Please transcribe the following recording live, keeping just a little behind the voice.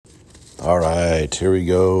All right, here we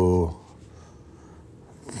go.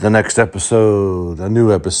 The next episode, a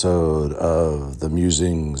new episode of The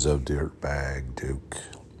Musings of Dirtbag Duke.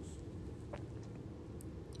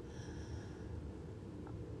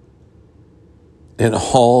 In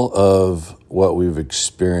all of what we've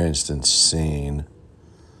experienced and seen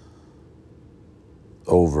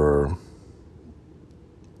over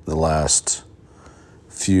the last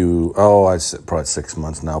I'd say probably 6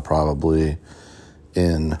 months now, probably,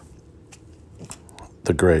 in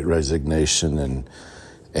the Great Resignation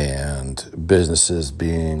and businesses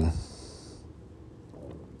being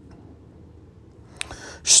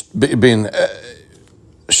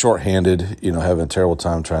shorthanded, having a terrible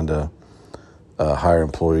time trying to hire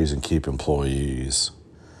employees and keep employees.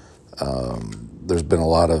 There's been a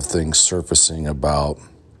lot of things surfacing about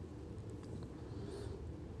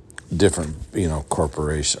different,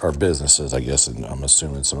 corporations or businesses, I guess, and I'm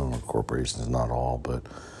assuming some of them are corporations, not all, but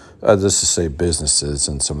just to say businesses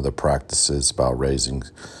and some of the practices about raising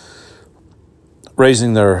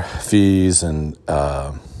their fees and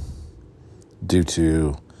due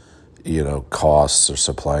to, costs or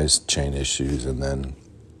supply chain issues, and then,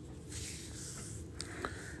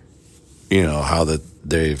 how that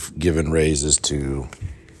they've given raises to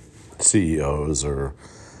CEOs or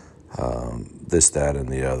this, that, and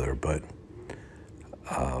the other. But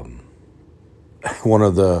one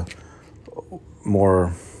of the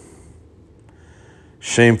more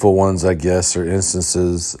shameful ones, I guess, or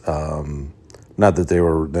instances, not that they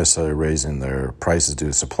were necessarily raising their prices due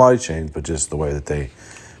to supply chain, but just the way that they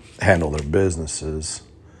handle their businesses.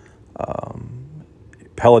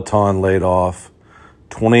 Peloton laid off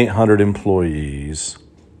 2,800 employees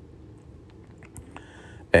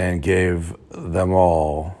and gave them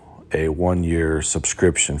all a 1-year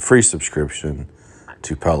free subscription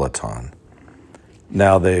to Peloton.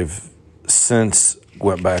 Now they've since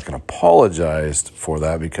went back and apologized for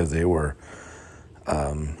that because they were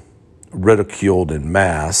ridiculed en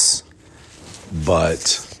masse,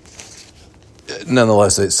 but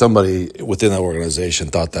nonetheless, somebody within that organization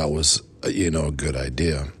thought that was, a good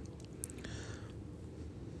idea.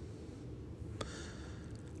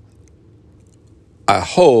 I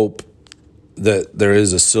hope that there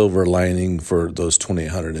is a silver lining for those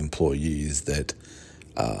 2,800 employees, that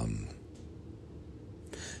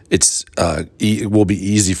it will be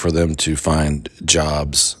easy for them to find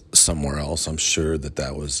jobs somewhere else. I'm sure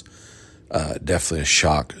that was definitely a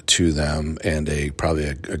shock to them and probably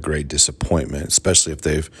a great disappointment, especially if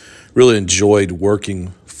they've really enjoyed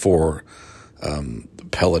working for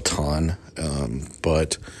Peloton.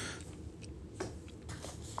 But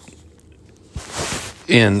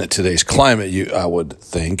in today's climate, I would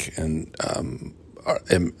think and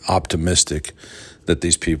am optimistic that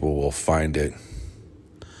these people will find it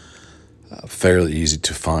fairly easy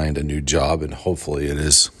to find a new job, and hopefully it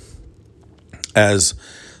is as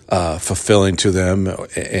fulfilling to them,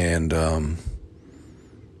 and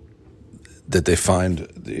that they find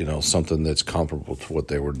something that's comparable to what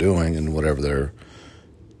they were doing and whatever their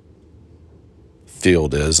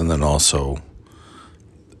field is, and then also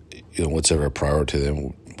whatever priority to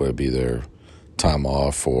them would be their time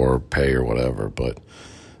off or pay or whatever. But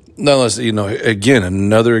nonetheless, again,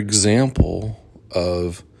 another example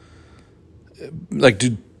of, like,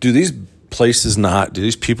 do these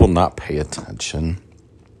people not pay attention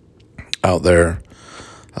out there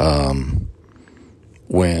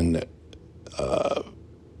when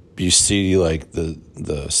you see, like, the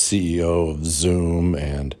CEO of Zoom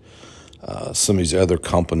and some of these other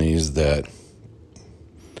companies that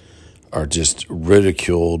are just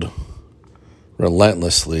ridiculed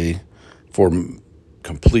relentlessly for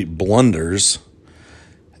complete blunders,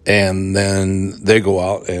 and then they go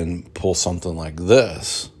out and pull something like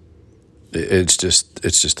this. It's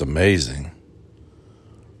just amazing.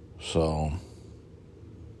 So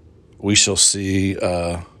we shall see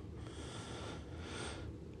who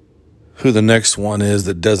the next one is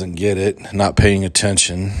that doesn't get it, not paying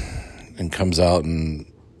attention, and comes out and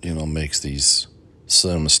makes these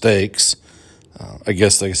silly mistakes. I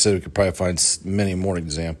guess, like I said, we could probably find many more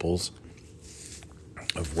examples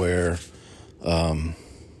of where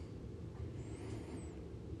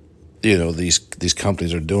these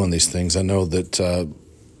companies are doing these things. I know that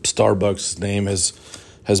Starbucks' name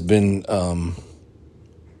has been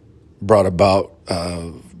brought about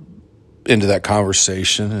into that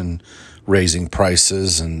conversation, and raising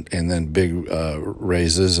prices and then big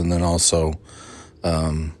raises, and then also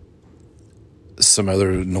some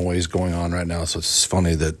other noise going on right now. So it's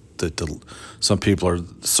funny that some people are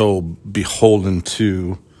so beholden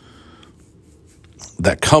to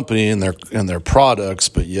that company and their products,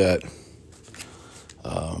 but yet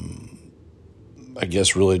I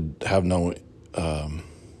guess, really have no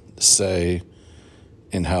say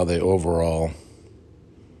in how they overall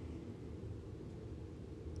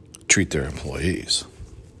treat their employees.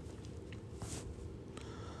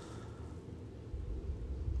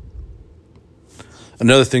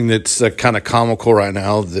 Another thing that's kind of comical right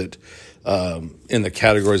now that in the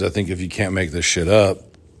categories, I think if you can't make this shit up,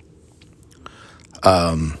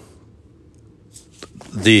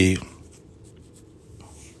 the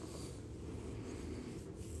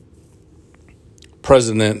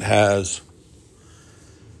president has,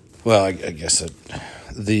 well, I guess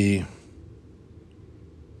the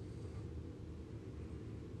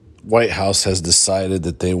White House has decided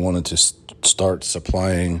that they wanted to start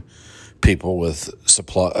supplying people with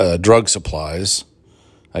drug supplies,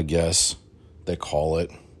 I guess they call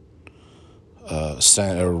it,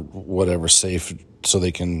 or whatever, safe, so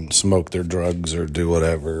they can smoke their drugs or do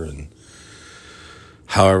whatever, and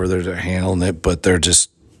however they're handling it. But they're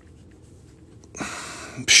just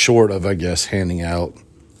short of, I guess, handing out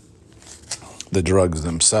the drugs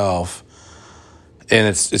themselves. And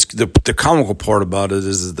it's the comical part about it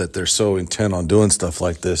is that they're so intent on doing stuff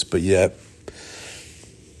like this, but yet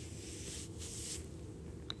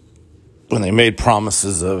when they made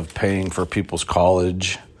promises of paying for people's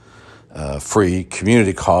college, free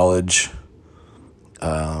community college,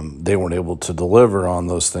 they weren't able to deliver on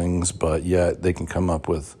those things, but yet they can come up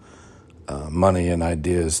with money and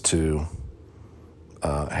ideas to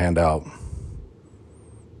hand out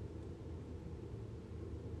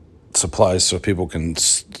supplies so people can,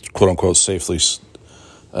 quote unquote, safely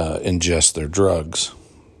ingest their drugs.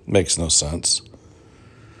 Makes no sense.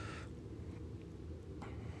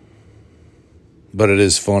 But it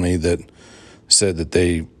is funny that said that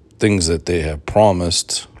things that they have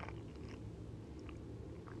promised,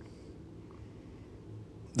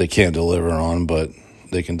 they can't deliver on, but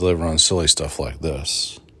they can deliver on silly stuff like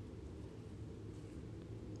this.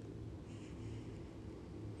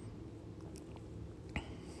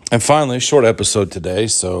 And finally, short episode today,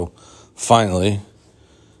 so finally,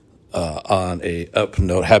 on a up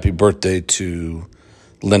note, happy birthday to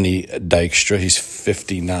Lenny Dykstra. He's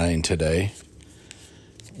 59 today.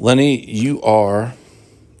 Lenny, you are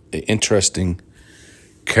an interesting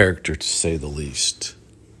character, to say the least.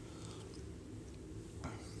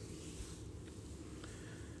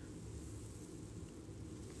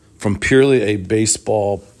 From purely a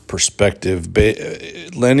baseball perspective,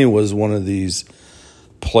 Lenny was one of these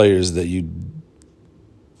players that you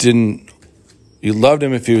loved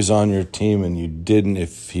him if he was on your team, and you didn't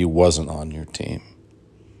if he wasn't on your team.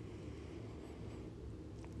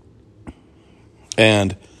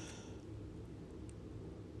 And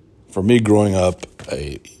for me, growing up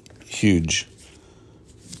a huge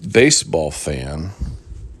baseball fan,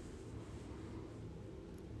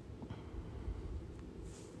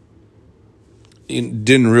 it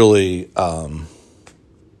didn't really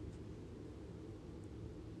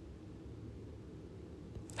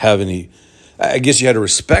have any. I guess you had a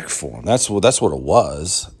respect for him. That's what it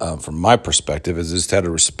was, from my perspective. Is just had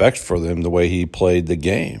a respect for him, the way he played the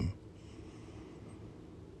game,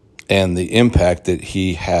 and the impact that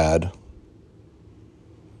he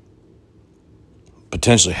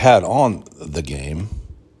potentially had on the game.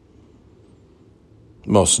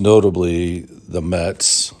 Most notably, the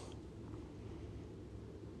Mets.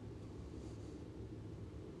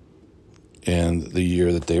 And the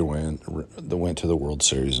year that they went to the World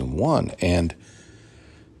Series and won. And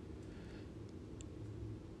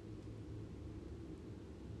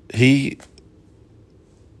he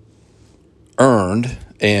earned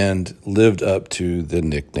and lived up to the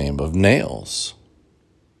nickname of Nails.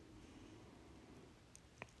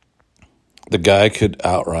 The guy could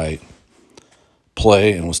outright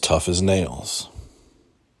play and was tough as nails.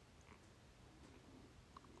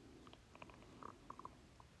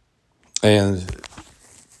 And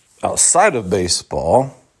outside of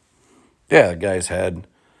baseball, yeah, the guy's had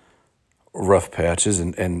rough patches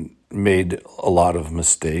and made a lot of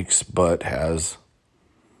mistakes, but has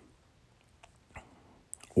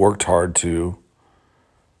worked hard to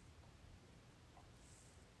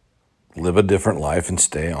live a different life and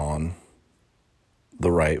stay on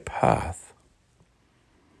the right path.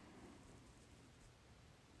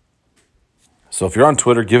 So if you're on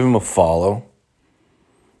Twitter, give him a follow.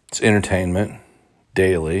 It's entertainment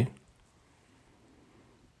daily.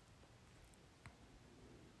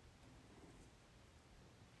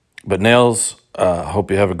 But Nails,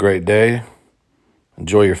 hope you have a great day.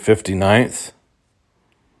 Enjoy your 59th.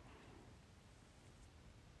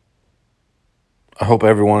 I hope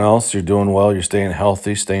everyone else, you're doing well, you're staying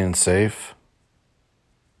healthy, staying safe.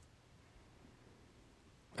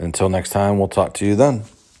 Until next time, we'll talk to you then.